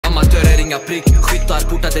inga prick. Skyttar,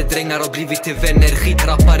 portade drängar har blivit till vänner.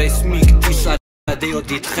 Skitrappare, smyg, dissar dig och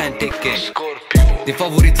ditt stjärntecken. Din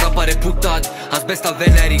favoritrappare portad, hans bästa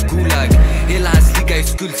vän är i gulag. Hela hans liga är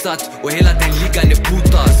skuldsatt och hela den ligan är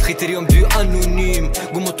putas. Skiter i om du är anonym,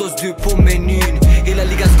 gå mot oss, du är på menyn. Hela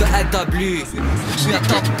ligan ska äta bly, så jag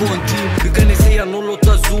tapp på en team. Hur kan ni säga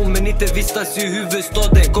 08 zoom men inte vistas i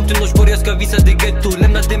huvudstaden? Kom till Norsborg, jag ska visa dig ghetto.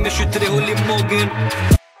 Lämna dig med 23 håll i magen.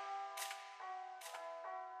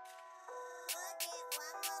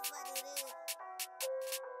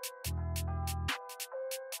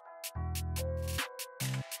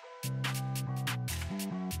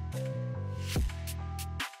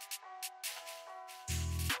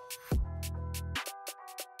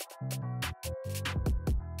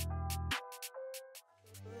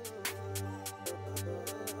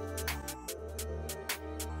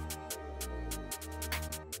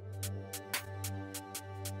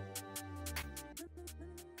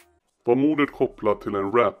 Var mordet kopplat till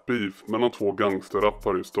en rap-beef mellan två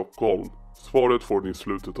gangsterrappare i Stockholm? Svaret får ni i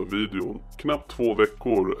slutet av videon. Knappt 2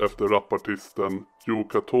 veckor efter rapartisten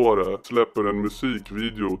G1ocatore släpper en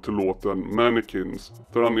musikvideo till låten Mannequins,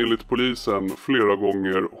 där han enligt polisen flera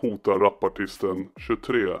gånger hotar rapartisten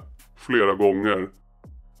 23. Flera gånger.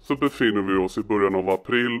 Så befinner vi oss i början av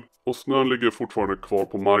april och snön ligger fortfarande kvar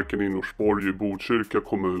på marken i Norsborg i Botkyrka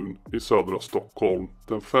kommun i södra Stockholm.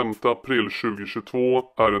 Den 5 april 2022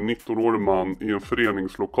 är en 19-årig man i en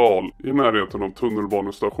föreningslokal i närheten av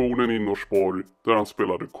tunnelbanestationen i Norsborg där han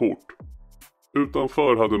spelade kort.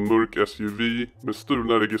 Utanför hade en mörk SUV med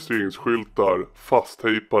stulna registreringsskyltar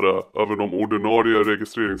fasttejpade över de ordinarie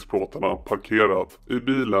registreringsplåtarna parkerat. I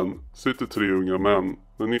bilen sitter 3 unga män.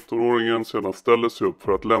 När 19-åringen sedan ställer sig upp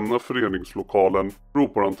för att lämna föreningslokalen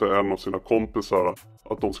ropar han till en av sina kompisar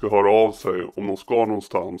att de ska höra av sig om de ska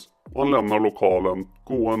någonstans, och han lämnar lokalen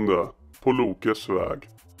gående på Lokes väg.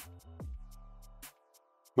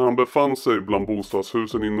 När han befann sig bland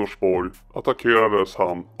bostadshusen i Norsborg attackerades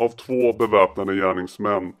han av 2 beväpnade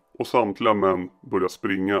gärningsmän och samtliga män började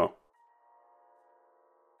springa.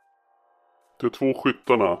 De 2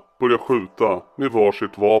 skyttarna börjar skjuta med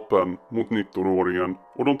varsitt vapen mot 19-åringen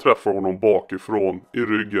och de träffar honom bakifrån i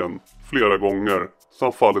ryggen flera gånger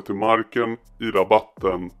samt faller till marken i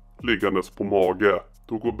rabatten liggandes på mage.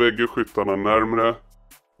 Då går bägge skyttarna närmre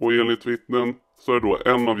och enligt vittnen så är då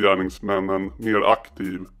en av gärningsmännen mer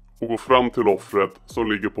aktiv och går fram till offret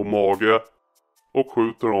som ligger på mage och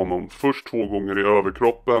skjuter honom först 2 gånger i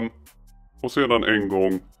överkroppen och sedan en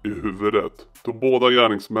gång i huvudet. Då båda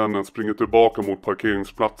gärningsmännen springer tillbaka mot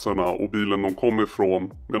parkeringsplatserna och bilen de kom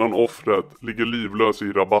ifrån medan offret ligger livlös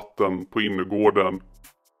i rabatten på innergården.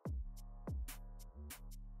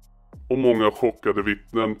 Och många chockade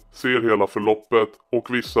vittnen ser hela förloppet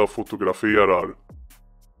och vissa fotograferar.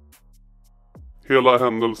 Hela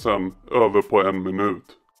händelsen över på 1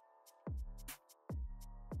 minut.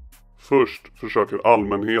 Först försöker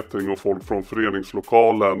allmänheten och folk från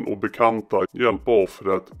föreningslokalen och bekanta hjälpa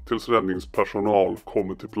offret tills räddningspersonal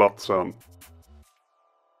kommer till platsen.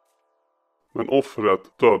 Men offret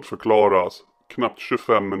dödförklaras knappt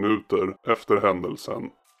 25 minuter efter händelsen.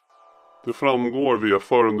 Det framgår via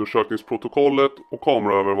förundersökningsprotokollet och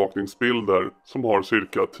kameraövervakningsbilder som har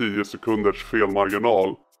cirka 10 sekunders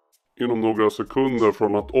felmarginal. Inom några sekunder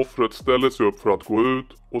från att offret ställer sig upp för att gå ut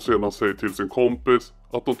och sedan säger till sin kompis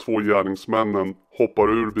att de 2 gärningsmännen hoppar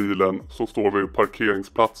ur bilen som står vid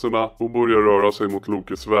parkeringsplatserna och börjar röra sig mot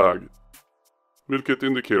Lokes väg. Vilket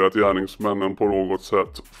indikerar att gärningsmännen på något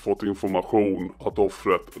sätt fått information att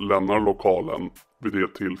offret lämnar lokalen vid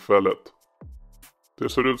det tillfället. Det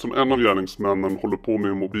ser ut som en av gärningsmännen håller på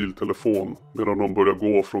med en mobiltelefon medan de börjar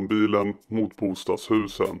gå från bilen mot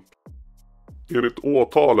bostadshusen. Enligt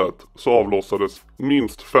åtalet så avlossades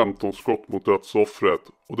minst 15 skott mot dödsoffret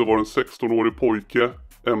och det var en 16-årig pojke,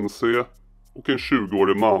 MC, och en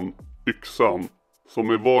 20-årig man, Yxan, som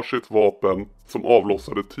med varsitt vapen som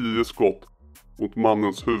avlossade 10 skott mot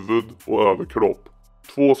mannens huvud och överkropp.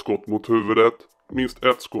 2 skott mot huvudet, minst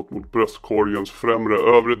 1 skott mot bröstkorgens främre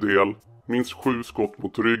övre del, minst 7 skott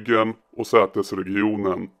mot ryggen och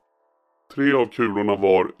sätesregionen. 3 av kulorna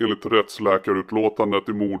var enligt rättsläkarutlåtandet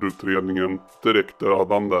i mordutredningen direkt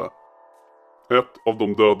dödande. Ett av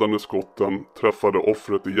de dödande skotten träffade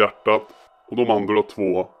offret i hjärtat och de andra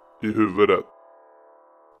 2 i huvudet.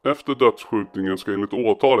 Efter dödsskjutningen ska enligt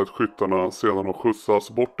åtalet skyttarna sedan ha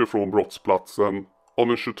skjutsats bort ifrån brottsplatsen av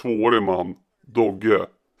en 22-årig man, Dogge,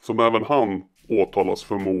 som även han åtalas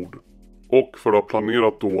för mord och för att ha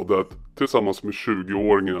planerat dådet tillsammans med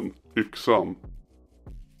 20-åringen Yxan.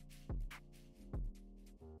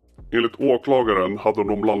 Enligt åklagaren hade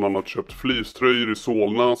de bland annat köpt fleecetröjor i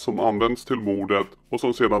Solna som används till mordet och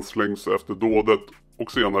som sedan slängs efter dådet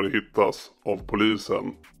och senare hittas av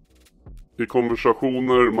polisen. I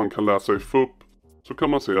konversationer man kan läsa i FUP så kan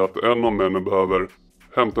man se att en av männen behöver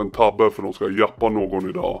hämta en tabbe för de ska jappa någon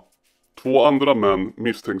idag. 2 andra män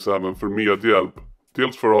misstänks även för medhjälp,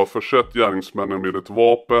 dels för att ha försett gärningsmännen med ett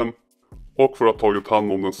vapen och för att ha tagit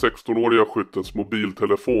hand om den 16-åriga skyttens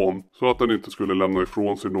mobiltelefon så att den inte skulle lämna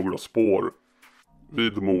ifrån sig några spår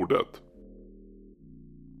vid mordet.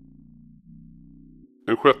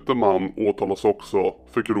 En 6:e man åtalas också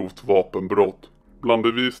för grovt vapenbrott. Bland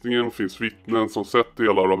bevisningen finns vittnen som sett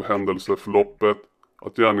delar av händelseförloppet,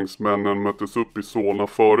 att gärningsmännen möttes upp i Solna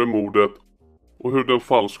före mordet och hur den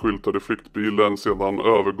falskskyltade flyktbilen sedan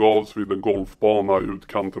övergavs vid en golfbana i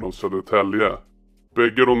utkanten av Södertälje.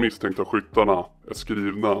 Bägge de misstänkta skyttarna är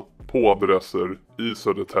skrivna på adresser i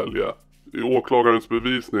Södertälje. I åklagarens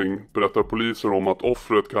bevisning berättar poliser om att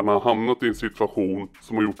offret kan ha hamnat i en situation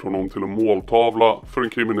som har gjort honom till en måltavla för en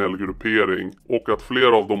kriminell gruppering och att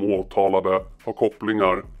flera av de åtalade har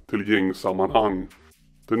kopplingar till gängsammanhang.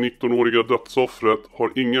 Det 19-åriga dödsoffret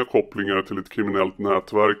har inga kopplingar till ett kriminellt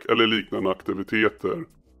nätverk eller liknande aktiviteter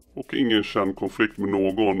och ingen känd konflikt med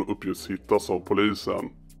någon uppges hittas av polisen.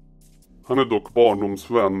 Han är dock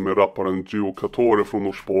barndomsvän med rapparen G1ocatore från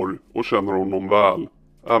Norsborg och känner honom väl,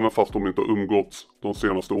 även fast de inte har umgåtts de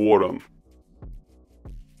senaste åren.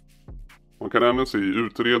 Man kan även se i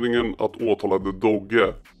utredningen att åtalade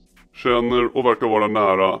Dogge känner och verkar vara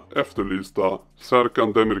nära efterlysta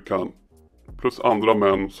Serkan Demirkan plus andra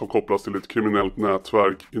män som kopplas till ett kriminellt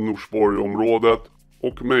nätverk i Norsborgområdet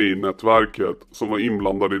och May-nätverket som var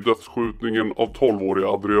inblandade i dödsskjutningen av 12-åriga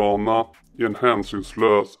Adriana i en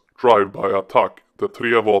hänsynslös drive-by-attack där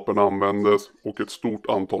 3 vapen användes och ett stort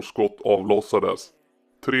antal skott avlossades.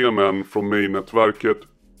 3 män från May-nätverket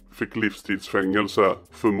fick livstidsfängelse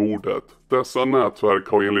för mordet. Dessa nätverk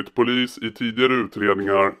har enligt polis i tidigare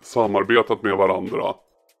utredningar samarbetat med varandra.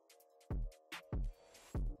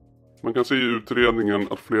 Man kan se i utredningen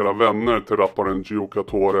att flera vänner till rapparen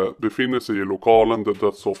G1ocatore befinner sig i lokalen där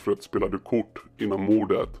dödsoffret spelade kort innan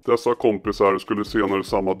mordet. Dessa kompisar skulle senare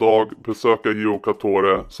samma dag besöka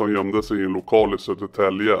G1ocatore som gömde sig i en lokal i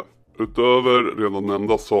Södertälje. Utöver redan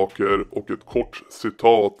nämnda saker och ett kort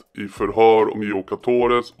citat i förhör om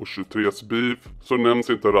G1ocatores och 23s beef så nämns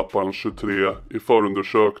inte rapparen 23 i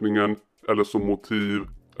förundersökningen eller som motiv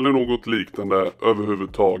eller något liknande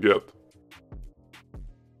överhuvudtaget.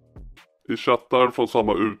 I chattar från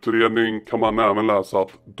samma utredning kan man även läsa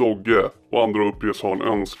att Dogge och andra uppges ha en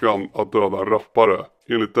önskan att döda en rappare.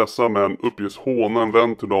 Enligt dessa män uppges håna en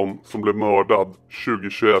vän till dem som blev mördad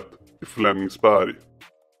 2021 i Flemingsberg.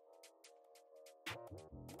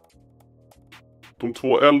 De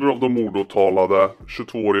 2 äldre av de mordåtalade,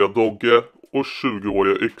 22-åriga Dogge och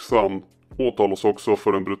 20-åriga Yxan, åtalas också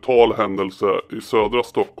för en brutal händelse i södra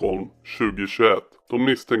Stockholm 2021. De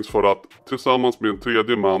misstänks för att, tillsammans med en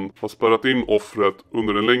 3:e man, ha spärrat in offret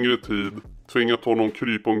under en längre tid, tvingat honom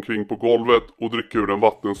krypa omkring på golvet och dricka ur en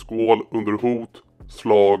vattenskål under hot,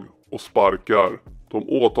 slag och sparkar. De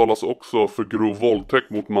åtalas också för grov våldtäkt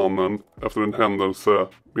mot mannen efter en händelse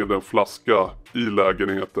med en flaska i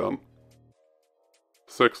lägenheten.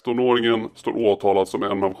 16-åringen står åtalad som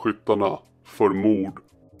en av skyttarna för mord.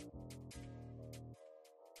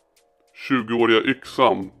 20-åriga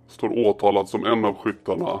Yxan står åtalad som en av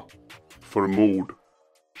skyttarna för mord.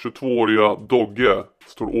 22-åriga Dogge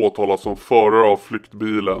står åtalad som förare av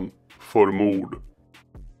flyktbilen för mord.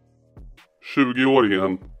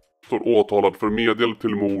 20-åringen står åtalad för medhjälp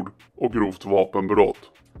till mord och grovt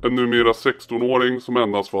vapenbrott. En numera 16-åring som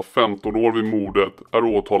endast var 15 år vid mordet är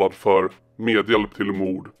åtalad för medhjälp till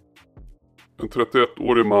mord. En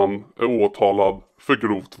 31-årig man är åtalad för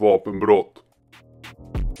grovt vapenbrott.